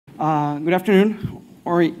Good afternoon,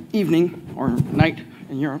 or evening, or night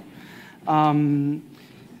in Europe.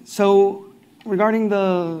 So regarding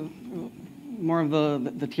more of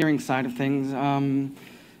the tiering side of things,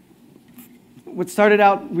 what started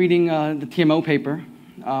out reading the TMO paper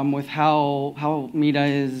with how Meta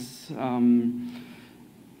is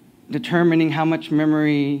determining how much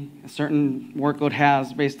memory a certain workload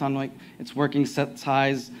has based on like its working set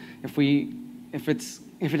size.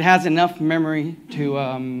 If it has enough memory to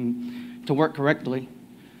work correctly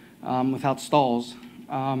without stalls.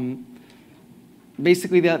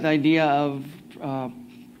 Basically, the idea of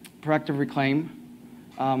proactive reclaim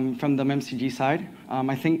from the MCG side.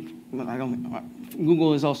 I think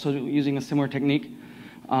Google is also using a similar technique.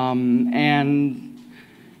 And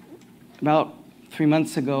about 3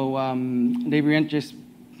 months ago, Davidlohr just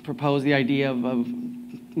proposed the idea of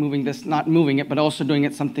moving this, not moving it, but also doing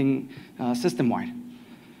it something system-wide.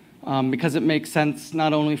 Because it makes sense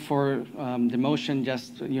not only for the motion,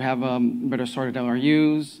 just you have better sorted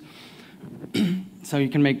LRUs, so you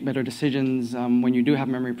can make better decisions when you do have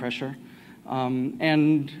memory pressure.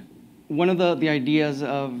 And one of the ideas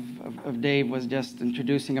of Dave was just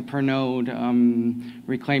introducing a per node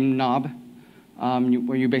reclaim knob,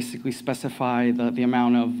 where you basically specify the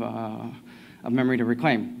amount of memory to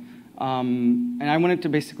reclaim. And I wanted to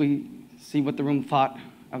basically see what the room thought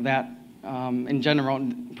of that in general,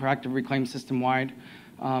 proactive reclaim system-wide.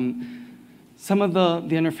 Some of the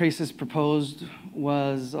interfaces proposed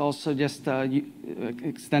was also just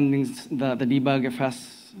extending the debug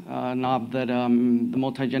FS knob that the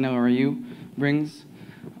multi-gen LRU brings,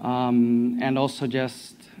 and also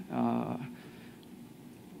just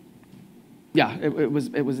yeah, it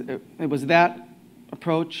was that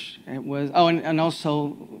approach. It was and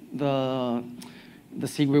also the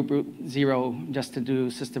C group root 0 just to do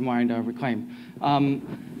system-wide reclaim.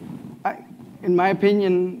 In my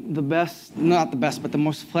opinion, not the best, but the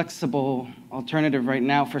most flexible alternative right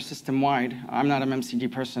now for system-wide, I'm not an MCG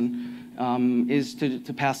person, is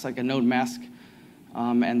to pass like a node mask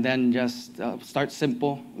and then just start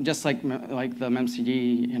simple, just like the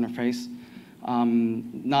MCG interface,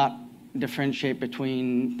 not differentiate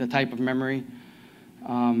between the type of memory,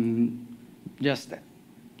 just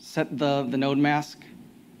set the node mask,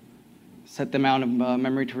 set the amount of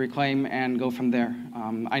memory to reclaim, and go from there.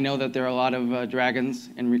 I know that there are a lot of dragons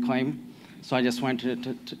in reclaim, so I just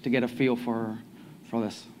wanted to get a feel for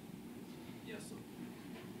this. Yes.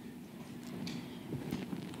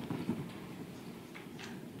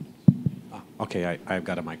 Okay, I've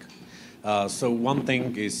got a mic. So one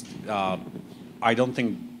thing is, I don't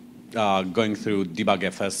think going through debug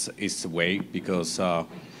FS is the way, because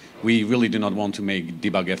we really do not want to make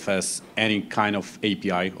debug FS any kind of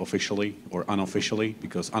API officially or unofficially,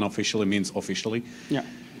 because unofficially means officially. Yeah.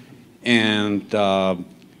 And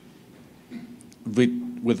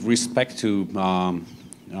with respect to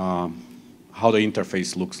how the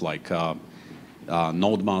interface looks like,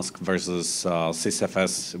 node mask versus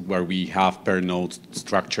sysfs, where we have per node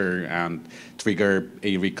structure and trigger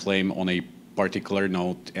a reclaim on a particular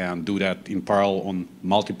node and do that in parallel on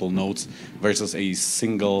multiple nodes versus a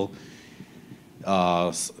single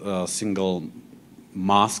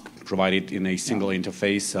mask provided in a single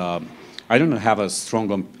interface. I don't have a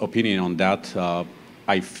strong opinion on that.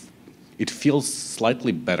 It feels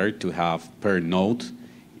slightly better to have per node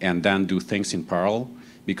and then do things in parallel,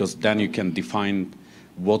 because then you can define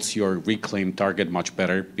what's your reclaim target much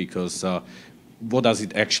better, because what does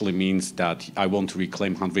it actually mean that I want to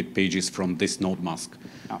reclaim 100 pages from this node mask?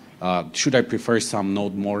 Oh. Should I prefer some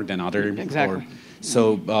node more than other? Exactly.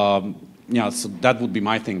 So yeah, so that would be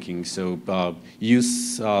my thinking. So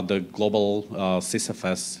use the global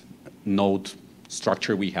sysfs node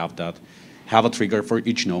structure. We have that. Have a trigger for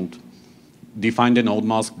each node. Define the node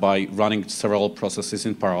mask by running several processes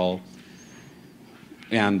in parallel.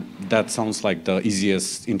 And that sounds like the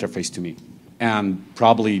easiest interface to me. And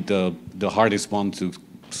probably the hardest one to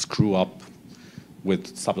screw up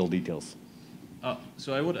with subtle details.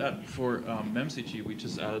 So I would add for MemCG, we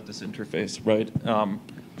just added this interface, right?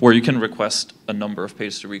 Where you can request a number of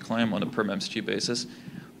pages to reclaim on a per MemCG basis.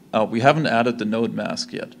 We haven't added the node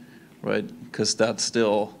mask yet, right? Because there's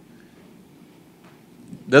still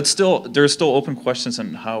open questions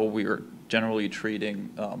on how we are generally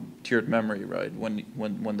treating tiered memory, right?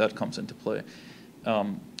 When that comes into play.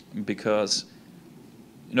 Because,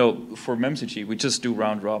 you know, for MemCG, we just do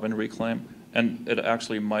round robin reclaim, and it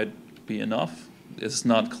actually might be enough. It's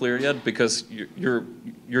not clear yet, because you're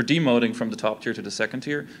demoting from the top tier to the second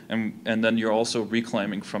tier, and then you're also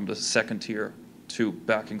reclaiming from the second tier to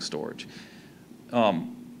backing storage.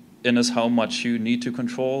 And is how much you need to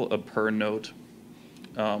control a per node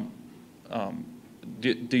the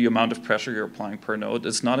amount of pressure you're applying per node.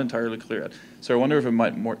 It's not entirely clear yet. So I wonder if it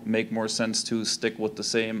might make more sense to stick with the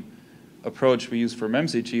same approach we use for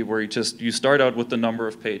MemCG, where you start out with the number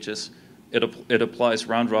of pages. It applies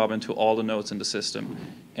round robin to all the nodes in the system,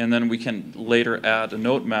 and then we can later add a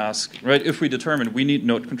node mask. Right? If we determine we need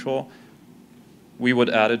node control, we would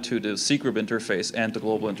add it to the cgroup interface and the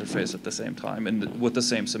global interface at the same time, and with the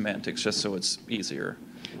same semantics, just so it's easier.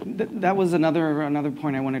 That was another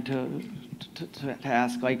point I wanted to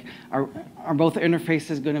ask. Like, are both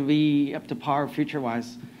interfaces going to be up to par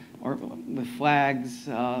feature-wise, or with flags?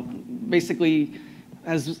 Basically,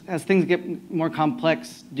 as things get more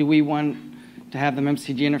complex, do we want to have the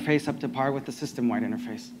MemCG interface up to par with the system-wide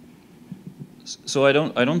interface? So I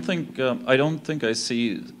don't think I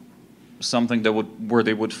see something that where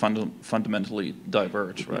they would fundamentally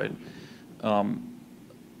diverge, right?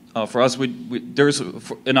 For us,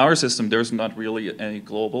 in our system, there's not really any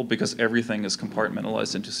global, because everything is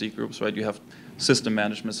compartmentalized into C groups, right? You have system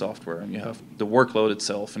management software, and you have the workload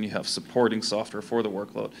itself, and you have supporting software for the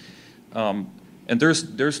workload. And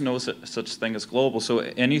there's no such thing as global. So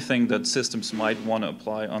anything that systems might want to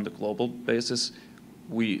apply on the global basis,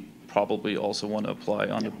 we probably also want to apply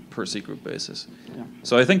on a per C group basis. Yeah.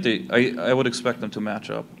 So I think I would expect them to match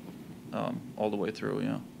up all the way through,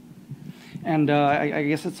 yeah. And I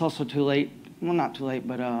guess it's also too late. Well, not too late,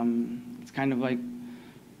 but it's kind of like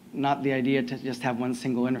not the idea to just have one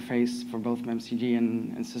single interface for both MemCG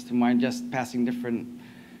and system-wide, just passing different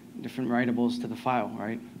writables to the file,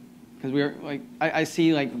 right? Because we're like, I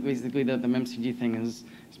see like basically the MemCG thing is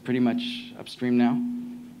pretty much upstream now.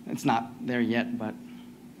 It's not there yet, but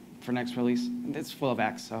for next release, it's full of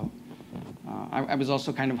acts. So I was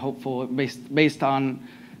also kind of hopeful based on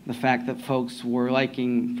the fact that folks were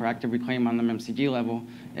liking proactive reclaim on the MemCG level.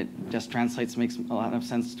 It just makes a lot of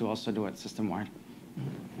sense to also do it system-wide.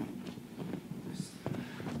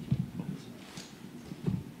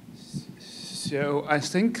 So I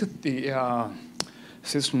think the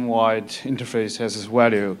system-wide interface has its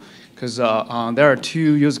value, because there are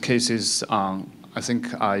two use cases I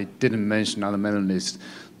think I didn't mention on the mailing list.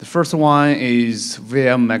 The first one is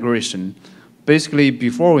VM migration. Basically,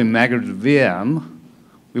 before we migrate to VM,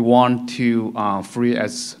 we want to free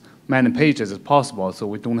as many pages as possible, so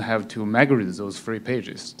we don't have to migrate those free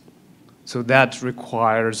pages. So that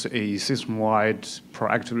requires a system-wide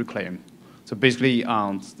proactive reclaim. So basically,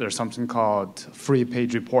 there's something called free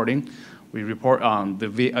page reporting. We report the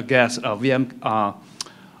VM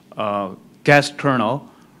guest kernel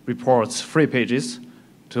reports free pages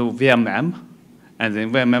to VMM, and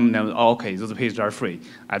then VMM knows, oh, okay, those pages are free.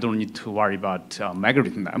 I don't need to worry about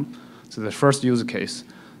migrating them. So the first use case.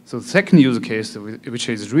 So the second use case, which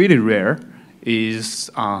is really rare, is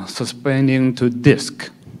suspending to disk.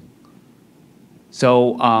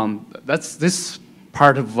 So that's this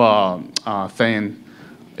part of thing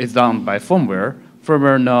is done by firmware.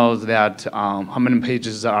 Firmware knows that how many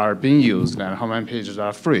pages are being used and how many pages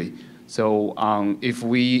are free. So if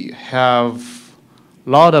we have a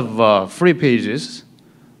lot of free pages,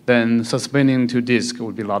 then suspending to disk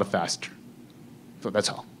would be a lot faster. So that's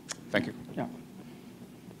all. Thank you. Yeah.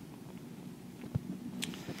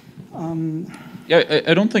 Yeah,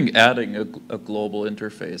 I don't think adding a global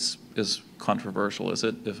interface is controversial, is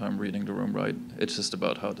it? If I'm reading the room right, it's just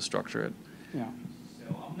about how to structure it. Yeah.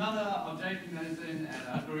 So I'm not objecting anything, and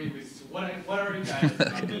I agree with whatever you guys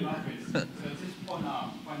are doing up with. So just point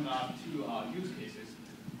out two use cases.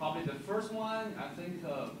 Probably the first one, I think,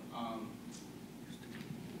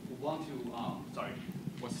 we want to. Sorry,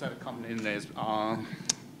 what's that company name? Is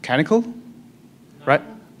Canonical, right?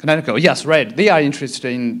 Canonical, yes, right. They are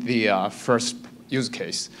interested in the first use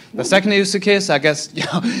case. The second use case, I guess,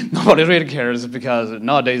 nobody really cares, because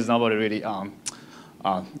nowadays nobody really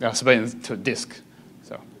suspends to disk.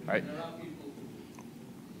 So, right?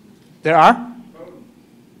 There are?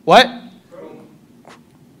 What?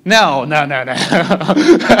 No. We're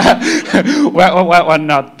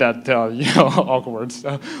not that awkward.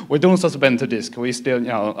 So we don't suspend to disk. We still,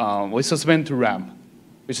 we suspend to RAM,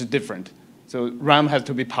 which is different. So RAM has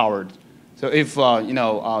to be powered. So if you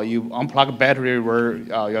unplug a battery where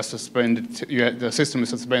you're suspended, the system is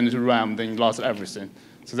suspended to RAM, then you lost everything.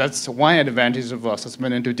 So that's one advantage of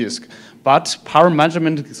suspending to disk. But power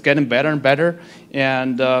management is getting better and better.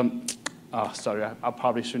 And sorry, I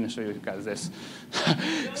probably shouldn't show you guys this.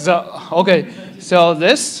 So okay, so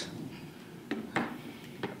this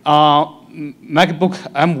MacBook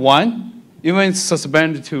M1, even it's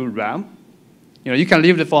suspended to RAM, you can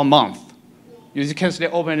leave it for a month. You can still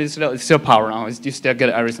open it, it's still power on, you still get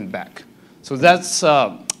everything back. So that's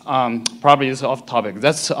probably is off topic.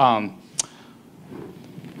 That's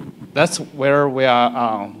that's where we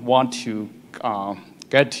are, want to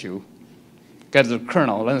get the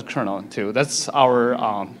kernel, Linux kernel to. That's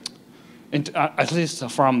our, at least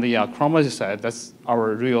from the chronology side, that's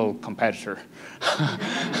our real competitor.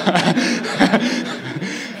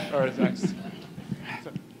 All right, thanks.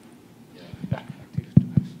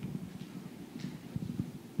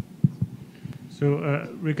 So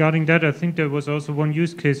regarding that, I think there was also one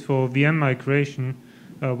use case for VM migration.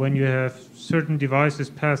 When you have certain devices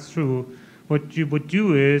pass through, what you would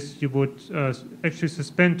do is you would actually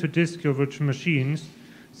suspend to disk your virtual machines,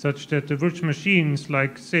 such that the virtual machines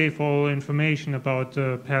save all information about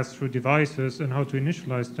pass-through devices and how to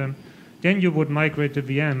initialize them. Then you would migrate the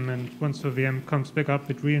VM, and once the VM comes back up,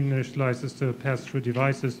 it reinitializes the pass-through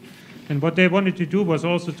devices. And what they wanted to do was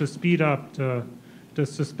also to speed up the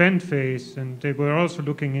suspend phase, and they were also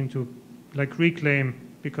looking into reclaim,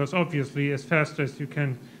 because obviously as fast as you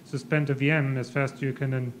can suspend the VM, as fast you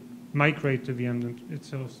can then migrate the VM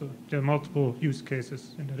itself. So there are multiple use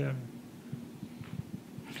cases in that area.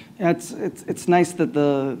 Yeah, it's nice that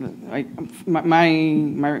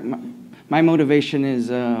my motivation is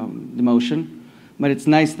the motion, but it's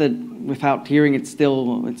nice that without tiering, it's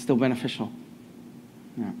still beneficial.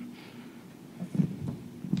 Yeah.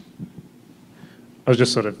 I was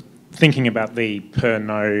just sort of thinking about the per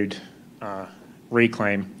node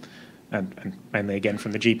reclaim, and mainly again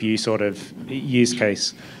from the GPU sort of use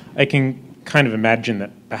case. I can kind of imagine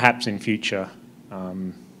that perhaps in future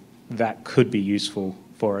that could be useful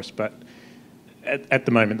for us, but at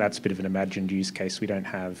the moment that's a bit of an imagined use case. We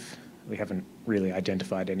haven't really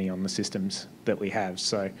identified any on the systems that we have,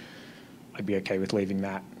 so I'd be okay with leaving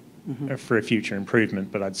that for a future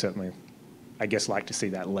improvement, but I'd certainly, I guess, like to see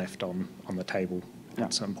that left on the table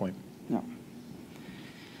at some point. Yeah.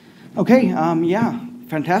 Okay, yeah,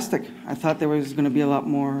 fantastic. I thought there was going to be a lot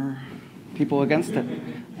more people against it.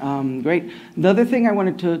 Great. The other thing I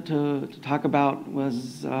wanted to talk about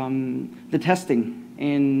was the testing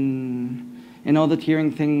in all the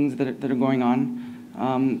tiering things that are going on.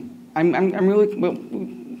 I'm really, well,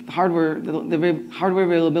 the hardware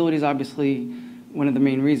availability is obviously one of the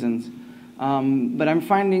main reasons, but I'm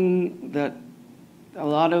finding that a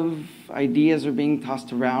lot of ideas are being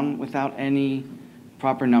tossed around without any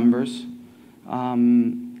proper numbers.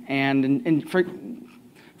 And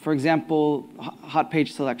for example, hot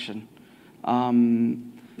page selection.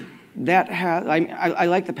 That has, I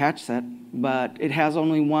like the patch set, but it has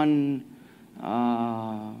only one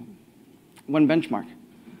benchmark.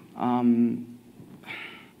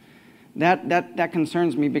 That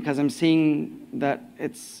concerns me because I'm seeing that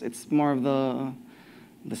it's more of the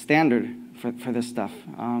standard for this stuff.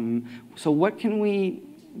 So what can we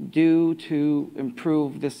do to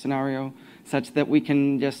improve this scenario such that we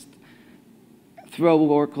can just throw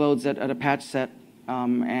workloads at a patch set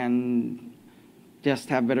and just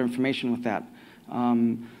have better information with that?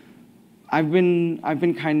 I've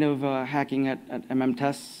been kind of hacking at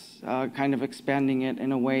MMTests, kind of expanding it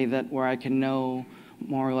in a way that where I can know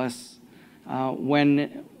more or less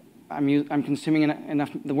when I'm consuming enough,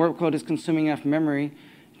 the workload is consuming enough memory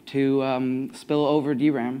to spill over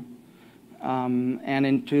DRAM and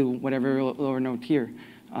into whatever lower node tier.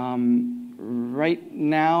 Right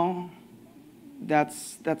now,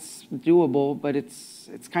 that's doable, but it's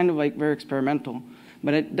kind of like very experimental.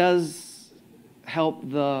 But it does help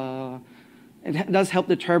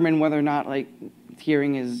determine whether or not like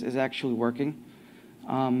tiering is actually working.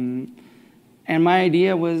 And my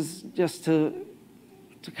idea was just to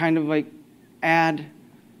kind of like add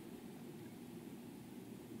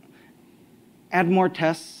more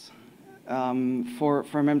tests for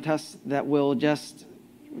MMTests that will just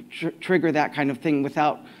trigger that kind of thing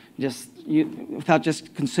without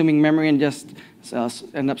just consuming memory and just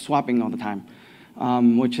end up swapping all the time,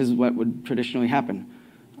 which is what would traditionally happen.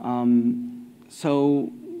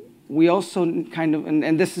 So we also kind of,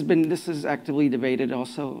 and this is actively debated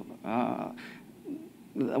also,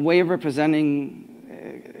 a way of representing,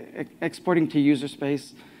 exporting to user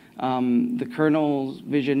space, the kernel's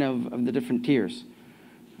vision of the different tiers.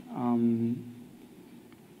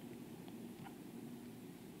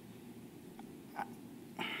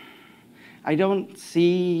 I don't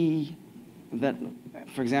see that,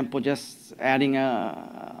 for example, just adding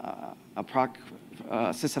a proc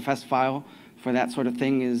sysfs file for that sort of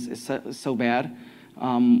thing is so bad.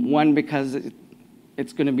 One, because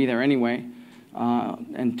it's going to be there anyway,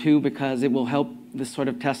 and two, because it will help this sort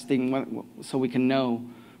of testing so we can know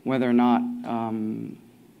whether or not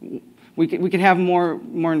we can have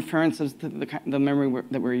more inferences to the memory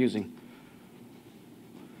that we're using.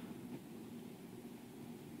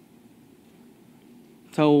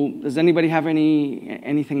 So does anybody have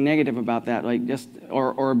anything negative about that, like just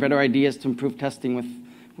or better ideas to improve testing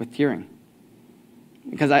with tiering?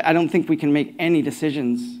 Because I don't think we can make any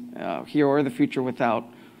decisions here or the future without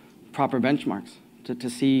proper benchmarks to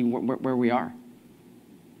see where we are.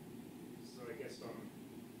 So I guess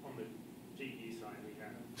on the GPU side, we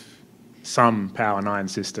have some Power 9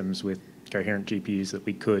 systems with coherent GPUs that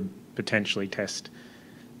we could potentially test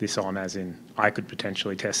this on, as in I could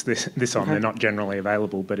potentially test this on. Okay. They're not generally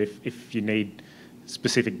available, but if you need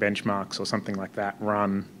specific benchmarks or something like that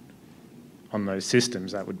run on those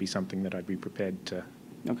systems, that would be something that I'd be prepared to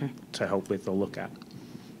help with or look at.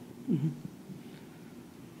 Mm-hmm.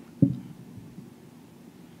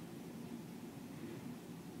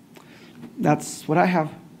 That's what I have.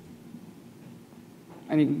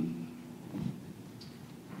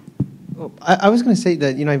 I was going to say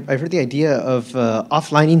that, I've heard the idea of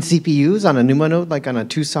offlining CPUs on a NUMA node, like on a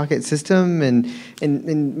 2-socket system, and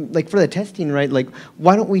like for the testing, right? Like,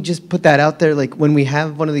 why don't we just put that out there, like when we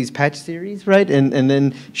have one of these patch series, right? And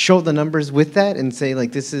then show the numbers with that and say,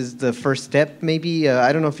 like, this is the first step, maybe?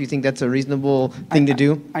 I don't know if you think that's a reasonable thing to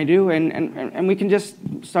do. I do, and we can just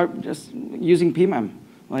start just using PMEM,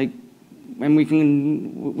 like, and we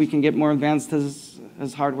can get more advanced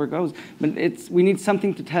as hardware goes. But we need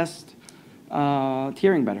something to test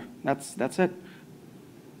tiering better. That's it.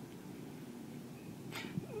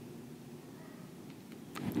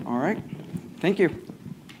 All right. Thank you.